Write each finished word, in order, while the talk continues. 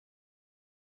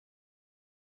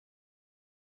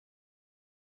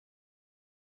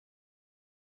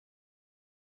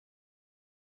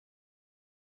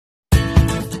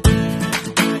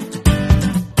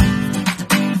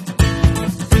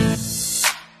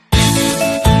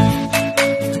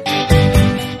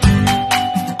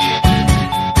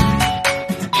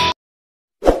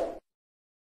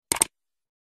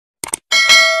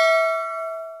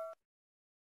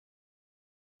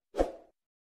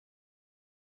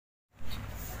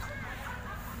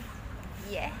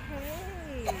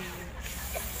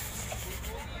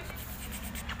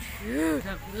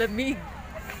Lamig.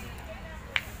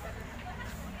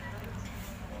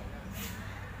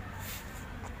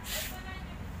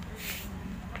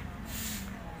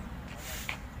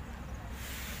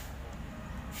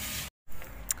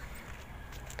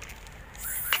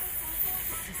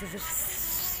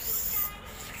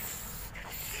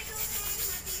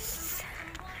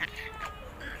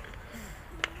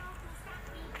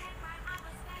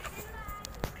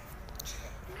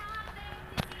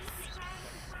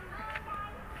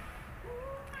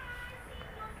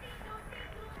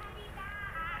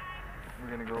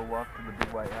 We're gonna go walk to the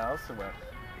big white house or what?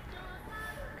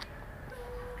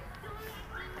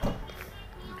 The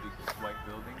big white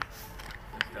building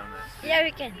is down that street. Yeah,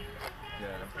 we can. Yeah,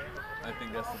 I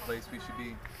think that's the place we should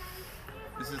be.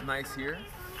 This is nice here.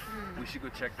 We should go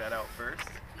check that out first.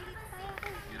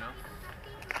 You know?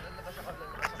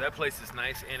 That place is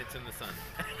nice and it's in the sun.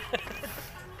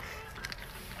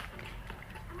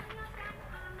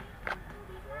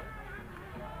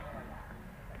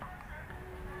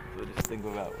 So just think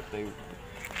about what they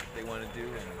want to do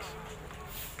and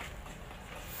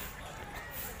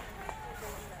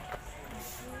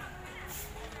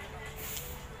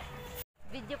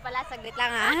Video pala, saglit lang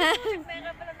ha.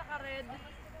 Pera pala naka-red.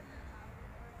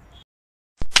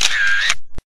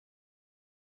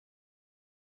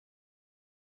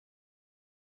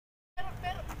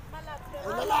 Pero malapit.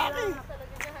 Lalaki!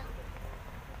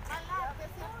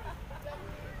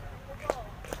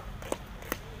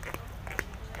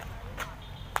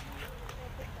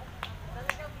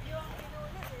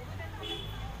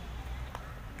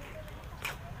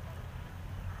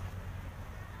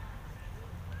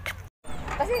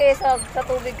 Kasi sa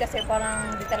tubig kasi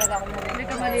parang hindi talaga ako Hindi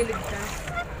ka maliligtas.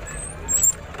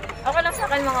 Okay lang sa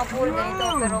akin mga pool ganito,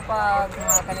 pero pag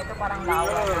mga ganito parang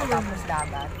lawa tapos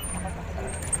dagat.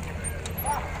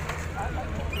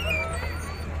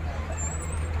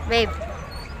 Babe.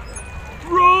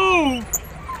 Bro!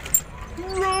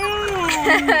 Bro!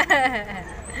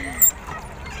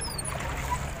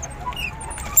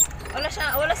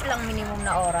 wala silang minimum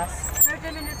na oras.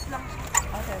 30 minutes lang siya.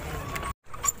 Okay.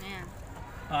 Ayan.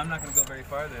 Oh, I'm not gonna go very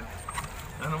far then.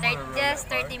 I don't want to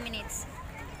Just 30 minutes.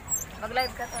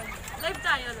 Mag-live ka to. Live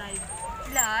tayo, live.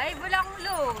 Live? Wala akong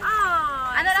load.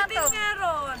 Ah, Ano lang to?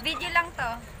 meron. Video lang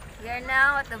to. We are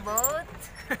now at the boat.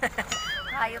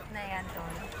 Hayop na yan to.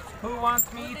 Who wants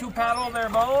me to paddle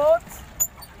their boat?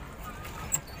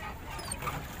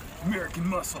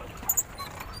 American muscle.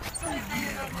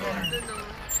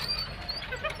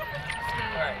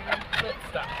 Alright, let's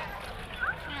stop.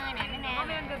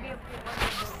 Mamayang gabi yung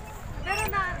pero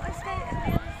na, stay, ano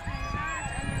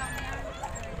lang yan.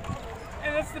 Hey,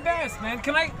 that's the best, man.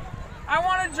 I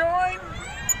want to join.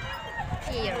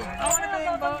 Here. I want to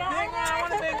bang boats. I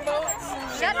want to bang boats.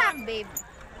 Shut up, babe.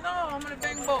 No, I'm going to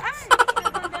bang boats.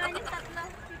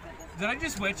 Did I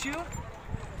just wet you?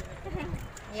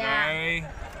 Yeah. Sorry.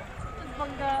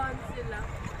 Banggaan sila.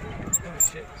 Oh,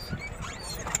 shit.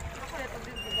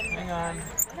 Hang on.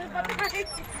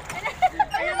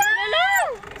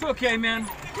 It's okay, man.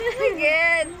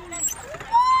 Again.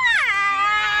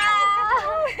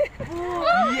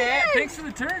 Yeah, thanks for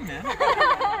the turn, man.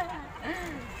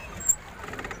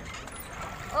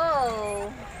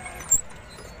 Oh.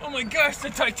 Oh my gosh, the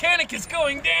Titanic is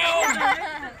going down!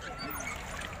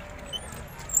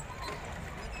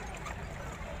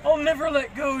 I'll never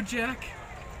let go, Jack.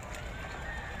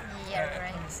 Yeah,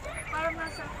 right. Parang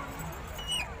nasa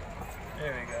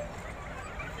There we go.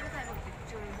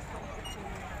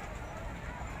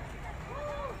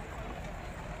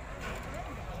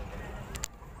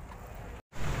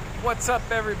 What's up,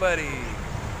 everybody?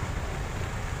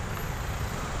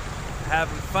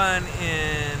 Having fun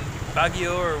in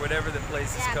Baguio or whatever the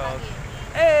place is called.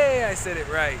 Baguio. Hey, I said it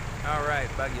right. All right,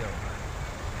 Baguio.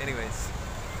 Anyways,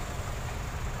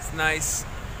 it's nice.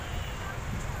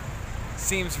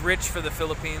 Seems rich for the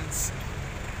Philippines.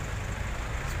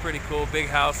 It's pretty cool. Big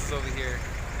houses over here.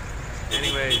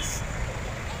 Anyways,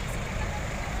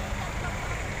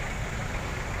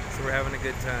 so we're having a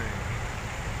good time.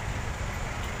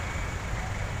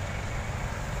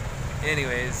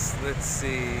 Anyways, let's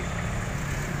see.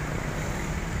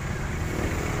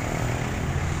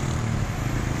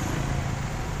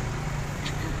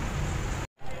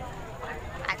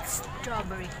 At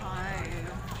Strawberry Farm.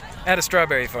 At a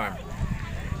strawberry farm.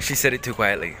 She said it too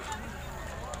quietly.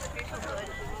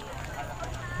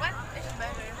 what is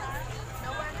better?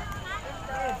 No one?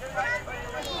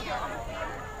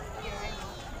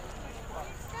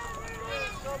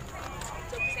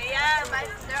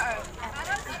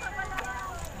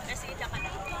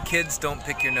 Kids, don't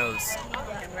pick your nose.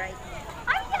 Right.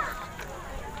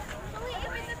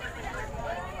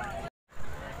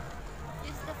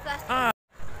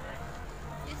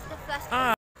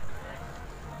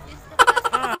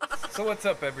 So what's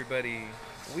up, everybody?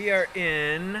 We are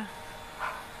in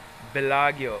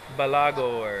Balago,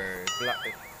 or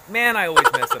man, I always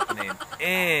mess up the name.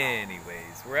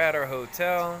 Anyways, we're at our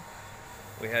hotel.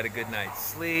 We had a good night's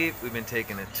sleep. We've been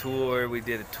taking a tour. We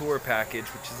did a tour package,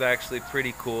 which is actually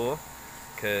pretty cool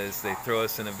because they throw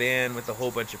us in a van with a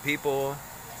whole bunch of people.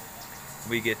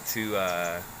 We get to,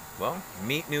 well,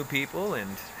 meet new people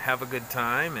and have a good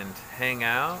time and hang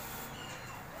out.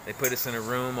 They put us in a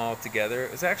room all together. It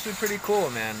was actually pretty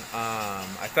cool, man.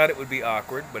 I thought it would be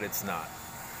awkward, but it's not.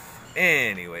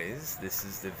 Anyways, this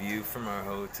is the view from our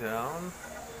hotel.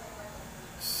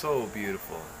 So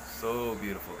beautiful,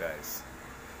 guys.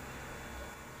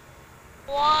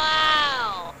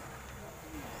 Wow!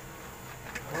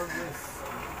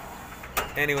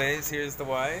 Anyways, here's the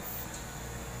wife.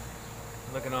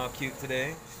 Looking all cute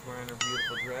today. She's wearing her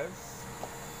beautiful dress.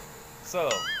 So,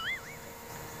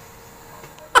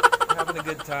 we're having a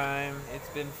good time. It's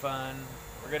been fun.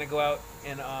 We're gonna go out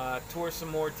and tour some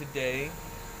more today.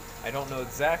 I don't know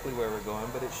exactly where we're going,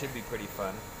 but it should be pretty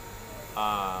fun.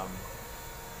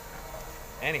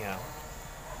 Anyhow,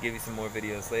 give you some more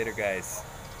videos later, guys.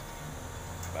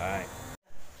 Bye.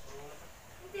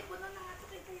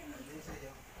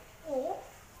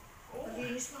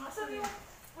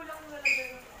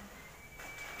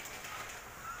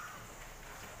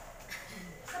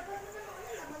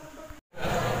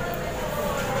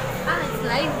 It's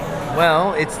live.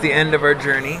 Well, it's the end of our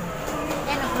journey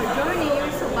End of our journey.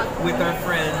 You're so back. with our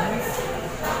friends.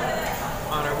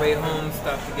 On our way home,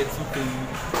 stopped to get some food.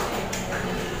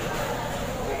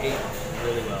 We ate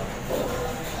really well.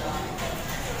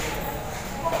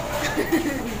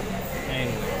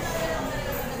 Anyways.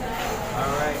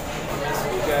 Alright, I'll miss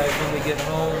you guys when we get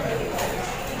home.